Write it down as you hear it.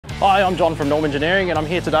Hi, I'm John from Norm Engineering, and I'm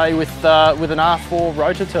here today with an R4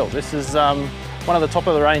 Rototilt. This is one of the top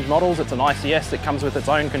of the range models. It's an ICS that comes with its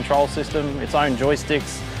own control system, its own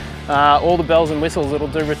joysticks, all the bells and whistles. It'll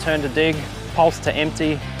do return to dig, pulse to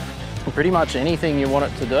empty, pretty much anything you want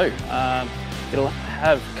it to do. It'll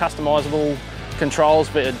have customizable controls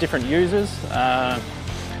for different users.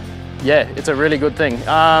 Yeah, it's a really good thing.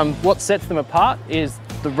 What sets them apart is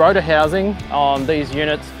the rotor housing on these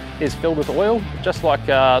units is filled with oil, just like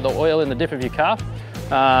the oil in the diff of your car.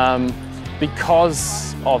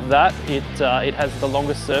 Because of that, it has the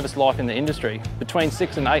longest service life in the industry, between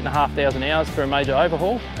 6,000 and 8,500 hours for a major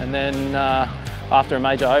overhaul, and then after a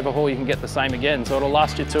major overhaul you can get the same again, so it'll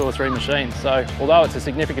last you 2 or 3 machines. So although it's a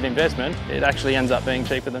significant investment, it actually ends up being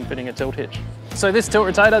cheaper than fitting a tilt hitch. So this tilt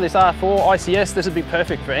rotator, this R4 ICS, this would be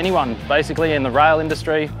perfect for anyone basically in the rail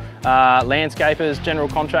industry, landscapers, general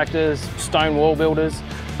contractors, stone wall builders.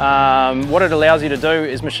 What it allows you to do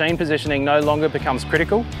is machine positioning no longer becomes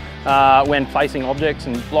critical when placing objects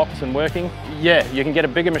and blocks and working. Yeah, you can get a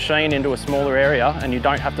bigger machine into a smaller area and you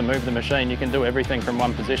don't have to move the machine. You can do everything from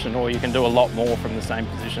one position, or you can do a lot more from the same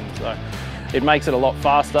position. So it makes it a lot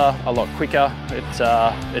faster, a lot quicker.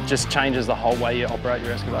 It just changes the whole way you operate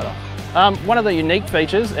your excavator. One of the unique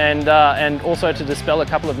features, and also to dispel a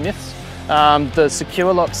couple of myths, the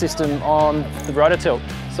secure lock system on the Rototilt.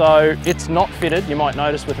 So it's not fitted, you might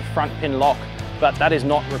notice, with a front pin lock, but that is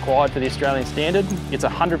not required for the Australian standard. It's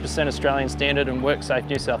 100% Australian standard and WorkSafe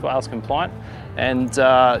New South Wales compliant. And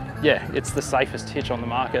yeah, it's the safest hitch on the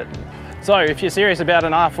market. So if you're serious about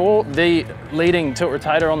an R4, the leading tilt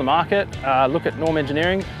rotator on the market, look at Norm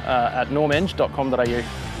Engineering at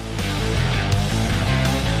normeng.com.au.